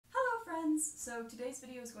friends! So today's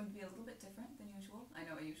video is going to be a little bit different than usual. I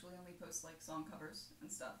know I usually only post like song covers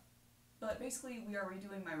and stuff. But basically we are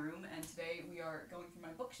redoing my room and today we are going through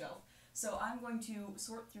my bookshelf. So I'm going to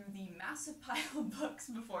sort through the massive pile of books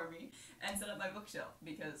before me and set up my bookshelf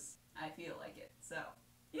because I feel like it. So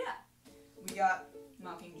yeah! We got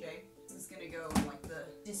Mockingjay. This is gonna go in like the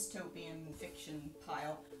dystopian fiction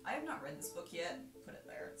pile. I have not read this book yet. Put it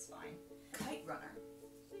there, it's fine. Kite Runner.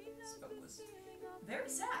 This book was very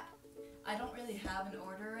sad. I don't really have an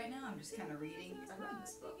order right now, I'm just kind of reading. I read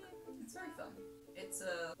this book. It's very fun. It's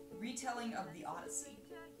a retelling of the Odyssey.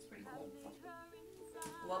 It's pretty cool.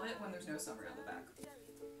 Love it when there's no summary on the back.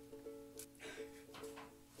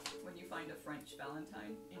 When you find a French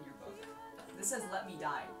Valentine in your book. This says "Let me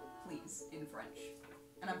die, please," in French.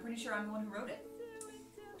 And I'm pretty sure I'm the one who wrote it.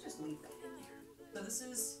 I'll just leave that in there. So this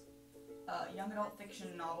is a young adult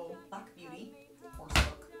fiction novel, Black Beauty, horse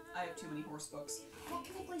book. I have too many horse books. Well,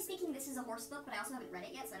 technically speaking, this is a horse book, but I also haven't read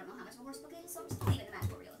it yet, so I don't know how much of a horse book it is, so I'm just gonna leave it in the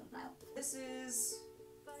magical realism pile. This is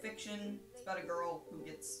fiction. It's about a girl who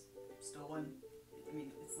gets stolen. I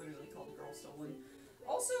mean, it's literally called Girl Stolen.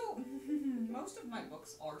 Also, most of my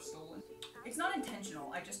books are stolen. It's not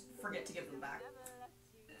intentional, I just forget to give them back.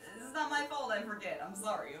 It's not my fault I forget, I'm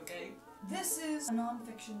sorry, okay? This is a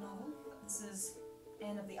non-fiction novel. This is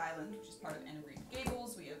Anne of the Island, which is part of Anne of Green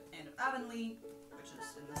Gables. We have Anne of Avonlea, which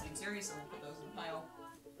is in the same series, so we'll put those in the pile.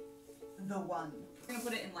 The One. We're gonna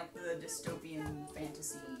put it in like the dystopian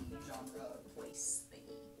fantasy genre place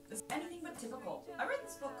thingy. This is anything but typical. I read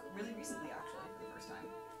this book really recently, actually, for the first time.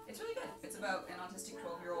 It's really good. It's about an autistic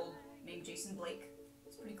 12-year-old named Jason Blake.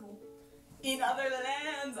 It's pretty cool. In Other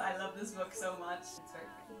Lands! I love this book so much. It's very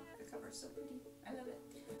pretty. The cover's so pretty. I love it.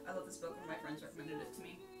 I love this book. One of my friends recommended it to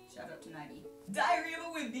me. Shout out to Maggie. Diary of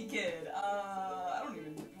a Wimpy Kid!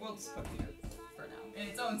 We'll just put it here for now. In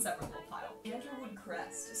its own separate little pile. Canterwood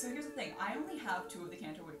Crest. So here's the thing. I only have 2 of the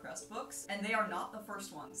Canterwood Crest books, and they are not the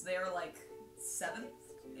first ones. They are like 7th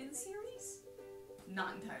in the series?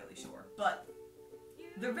 Not entirely sure, but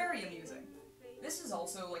they're very amusing. This is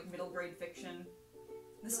also like middle grade fiction.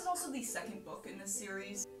 This is also the 2nd book in this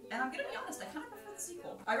series, and I'm gonna be honest, I kind of prefer the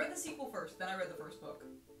sequel. I read the sequel first, then I read the first book,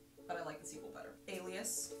 but I like the sequel better.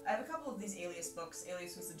 Alias. I have a couple of these Alias books.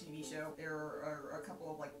 Alias was the TV show. There are a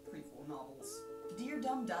couple of like prequel novels. Dear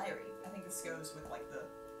Dumb Diary. I think this goes with like the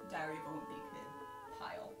Diary of a Wimpy Kid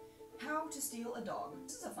pile. How to Steal a Dog.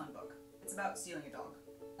 This is a fun book. It's about stealing a dog.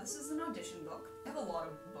 This is an audition book. I have a lot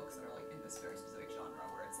of books that are like in this very specific genre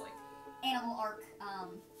where it's like Animal Arc,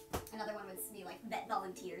 another one would be like Vet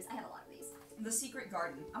Volunteers. I have a lot of these. The Secret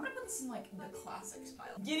Garden. I'm gonna put this in like the classics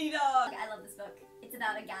pile. Guinea Dog! I love this book. It's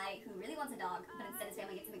about a guy who really wants a dog, but instead his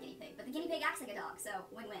family gets him a guinea pig. But the guinea pig acts like a dog, so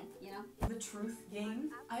win-win, you know? The Truth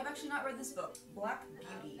Game. I have actually not read this book. Black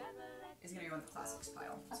Beauty is gonna go in the classics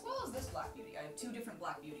pile. As well as this Black Beauty. I have 2 different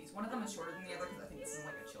Black Beauties. One of them is shorter than the other because I think this is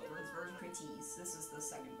like a children's version. Pretties. This is the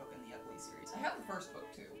 2nd book in the Ugly series. I have the 1st book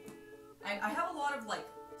too. I have a lot of like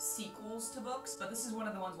sequels to books, but this is one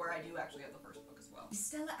of the ones where I do actually have the 1st book as well.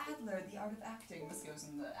 Stella Adler, The Art of Acting. This goes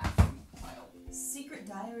in the acting pile. Secret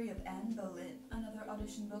Diary of Anne Boleyn, another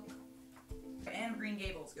audition book. Anne of Green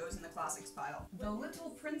Gables goes in the classics pile. The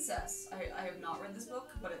Little Princess. I have not read this book,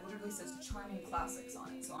 but it literally says charming classics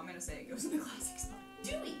on it, so I'm gonna say it goes in the classics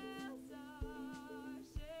pile. Dewey!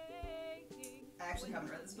 I actually haven't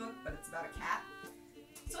read this book, but it's about a cat.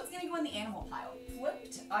 So it's gonna go in the animal pile.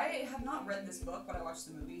 Flipped. I have not read this book, but I watched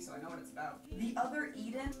the movie, so I know what it's about. The Other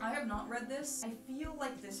Eden. I have not read this. I feel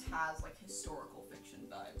like this has like historical fiction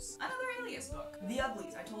vibes. Another Alias book. The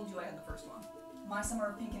Uglies. I told you I had the 1st one. My Summer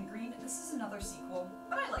of Pink and Green. This is another sequel,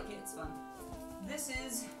 but I like it. It's fun. This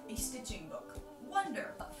is a stitching book.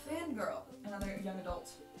 Wonder. Fangirl. Another young adult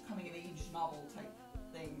coming of age novel type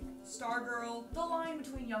thing. Stargirl. The line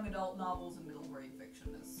between young adult novels and middle grade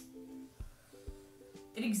fiction is...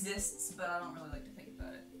 It exists, but I don't really like to think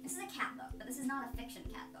about it. This is a cat book, but this is not a fiction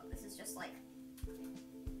cat book. This is just like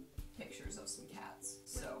pictures of some cats,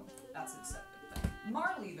 so that's an accepted thing.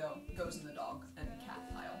 Marley, though, goes in the dog and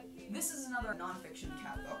cat pile. This is another non-fiction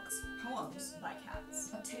cat book. Poems by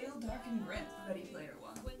cats. A Tale Dark and Grim, Ready Player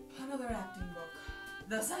One. Another acting book.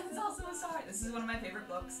 The Sun is Also a Star. This is one of my favorite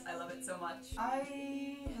books. I love it so much.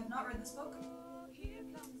 I have not read this book.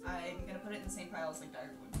 I'm gonna put it in the same pile as like Diary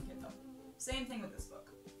of a Wimpy Kid, though. Same thing with this book.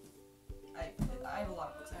 I have a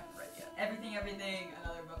lot of books I haven't read yet. Everything,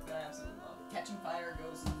 another book that I absolutely love. Catching Fire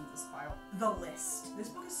goes in this pile. The List. This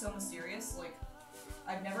book is so mysterious, like,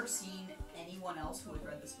 I've never seen anyone else who has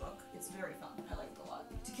read this book. It's very fun. I like it a lot.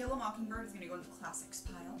 To Kill a Mockingbird is gonna go in the classics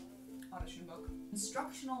pile. Audition book.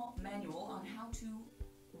 Instructional manual on how to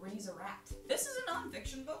Raise a Rat. This is a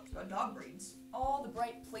non-fiction book about dog breeds. All the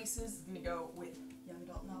Bright Places is gonna go with young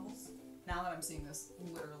adult novels. Now that I'm seeing this,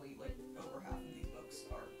 literally like over half of these books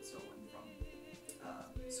are stolen from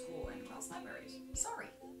school and class libraries. Sorry.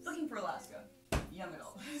 Looking for Alaska. Young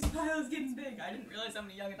adult. This pile is getting big. I didn't realize how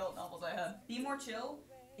many young adult novels I had. Be More Chill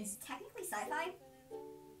is technically sci-fi,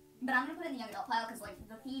 but I'm gonna put it in the young adult pile because like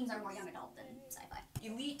the themes are more young adult than sci-fi.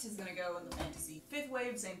 Elite is gonna go in the fantasy. Fifth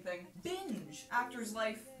Wave, same thing. Binge, Actor's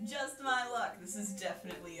Life, Just My Luck. This is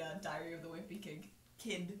definitely a Diary of the Wimpy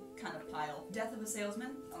Kid kind of pile. Death of a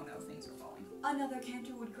Salesman. Oh no, things are falling. Another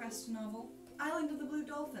Canterwood Crest novel. Island of the Blue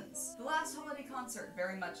Dolphins. The Last Holiday Concert,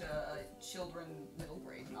 very much a children middle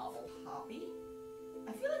grade novel. Hoppy?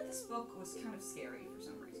 I feel like this book was kind of scary for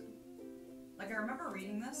some reason. Like, I remember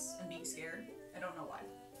reading this and being scared. I don't know why.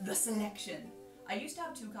 The Selection. I used to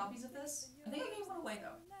have 2 copies of this. I think I gave one away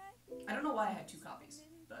though. I don't know why I had 2 copies,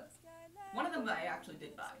 but one of them I actually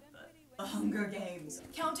did buy, but The Hunger Games.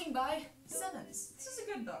 Counting by Sevens. This is a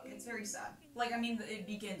good book. It's very sad. Like, I mean, it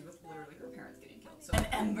begins with literally her parents getting killed. So, An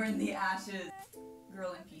Ember in the Ashes.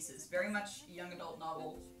 Girl in Pieces. Very much young adult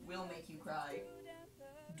novel. Will make you cry.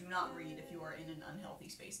 Do not read if you are in an unhealthy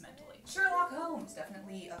space mentally. Sherlock Holmes,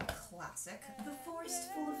 definitely a classic. The Forest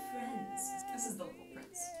Full of Friends. This is The Little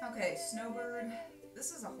Prince. Okay, Snowbird.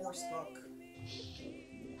 This is a horse book.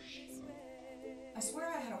 I swear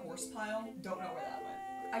I had a horse pile. Don't know where that went.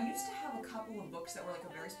 I used to have a couple of books that were like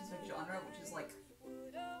a very specific genre, which is like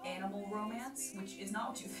animal romance, which is not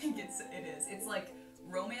what you think it is. It's like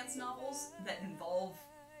romance novels that involve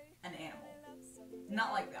an animal.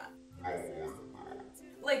 Not like that.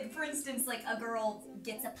 Like, for instance, Like a girl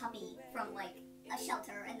gets a puppy from like a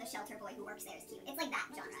shelter and the shelter boy who works there is cute. It's like that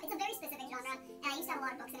genre. It's a very specific genre and I used to have a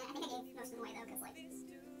lot of books in it. I think I gave most of them away though because like...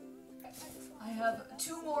 I have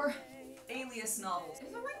 2 more Alias novels.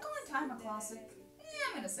 Is A Wrinkle in Time a classic? Yeah,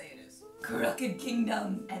 I'm gonna say it is. Crooked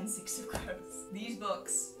Kingdom and Six of Crows. These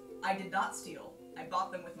books I did not steal. I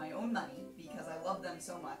bought them with my own money because I love them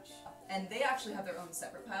so much. And they actually have their own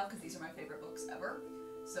separate pile because these are my favorite books ever.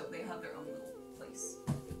 So they have their own little place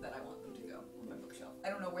that I want them to go on my bookshelf. I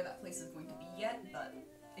don't know where that place is going to be yet, but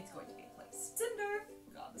it's going to be a place. Cinder!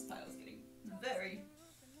 God, this pile is getting very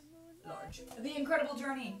large. The Incredible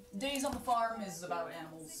Journey. Days on the Farm is about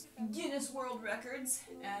animals. Guinness World Records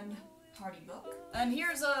and Party Book. And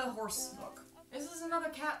here's a horse book. This is another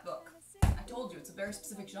cat book. I told you, it's a very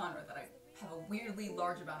specific genre that I have a weirdly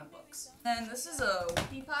large amount of books. And this is a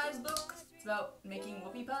Whoopie Pies book. It's about making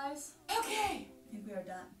whoopie pies. Okay! I think we are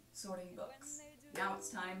done sorting books. Now it's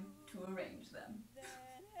time to arrange them.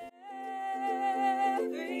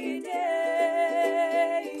 Every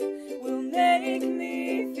day will make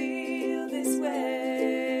me feel this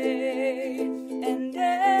way, and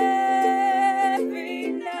every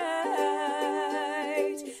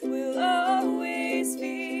night will always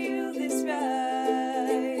feel this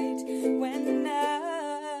right. When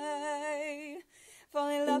I fall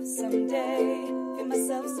in love someday, feel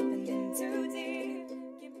myself slipping in too deep.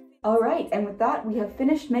 Alright, and with that, we have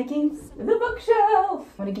finished making the bookshelf!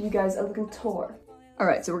 I'm gonna give you guys a little tour.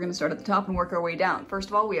 Alright, so we're gonna start at the top and work our way down. First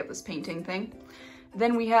of all, we have this painting thing.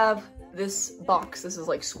 Then we have this box. This is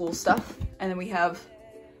like school stuff. And then we have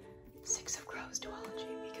Six of Crows duology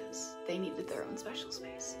because they needed their own special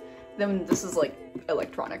space. Then this is like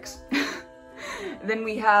electronics. Then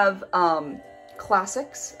we have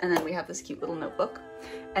classics, and then we have this cute little notebook.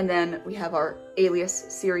 And then we have our Alias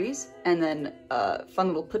series, and then fun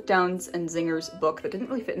little put-downs and zingers book that didn't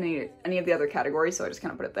really fit in any of the other categories, so I just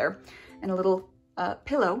kind of put it there. And a little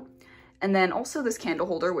pillow. And then also this candle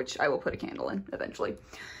holder, which I will put a candle in eventually.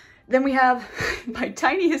 Then we have my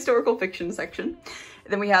tiny historical fiction section.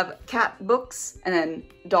 Then we have cat books, and then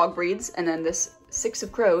dog breeds, and then this Six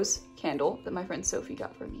of Crows candle that my friend Sophie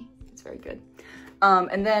got for me. It's very good.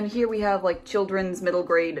 And then here we have like children's middle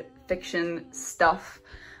grade fiction stuff.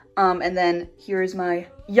 And then here's my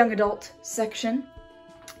young adult section,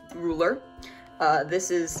 ruler.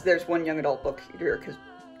 There's one young adult book here because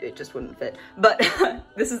it just wouldn't fit. But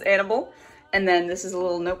this is Animal. And then this is a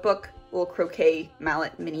little notebook, little croquet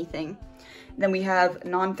mallet mini thing. Then we have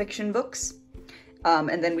nonfiction books.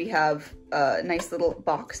 And then we have a nice little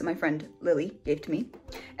box that my friend Lily gave to me.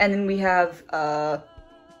 And then we have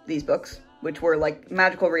these books, which were like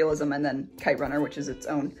magical realism, and then Kite Runner, which is its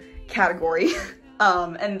own category.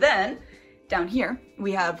 And then down here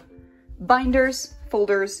we have binders,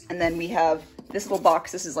 folders, and then we have this little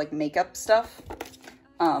box. This is like makeup stuff.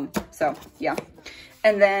 So yeah.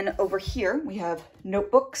 And then over here we have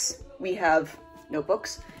notebooks. We have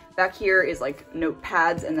notebooks. Back here is like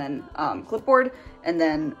notepads and then clipboard. And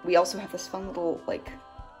then we also have this fun little like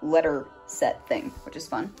letter set thing, which is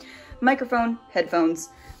fun. Microphone, headphones,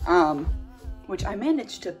 which I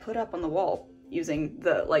managed to put up on the wall using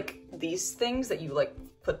the, like, these things that you, like,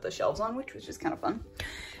 put the shelves on, which was just kind of fun.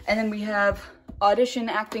 And then we have audition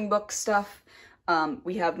acting book stuff.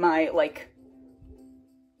 We have my, like,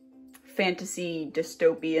 fantasy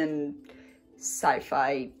dystopian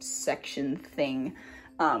sci-fi section thing.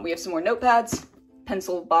 We have some more notepads,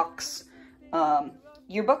 pencil box,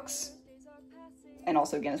 yearbooks, and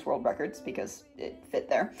also Guinness World Records because it fit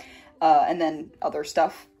there. And then other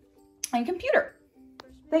stuff, and computer.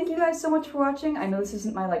 Thank you guys so much for watching. I know this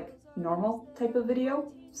isn't my, like, normal type of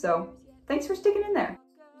video, so thanks for sticking in there.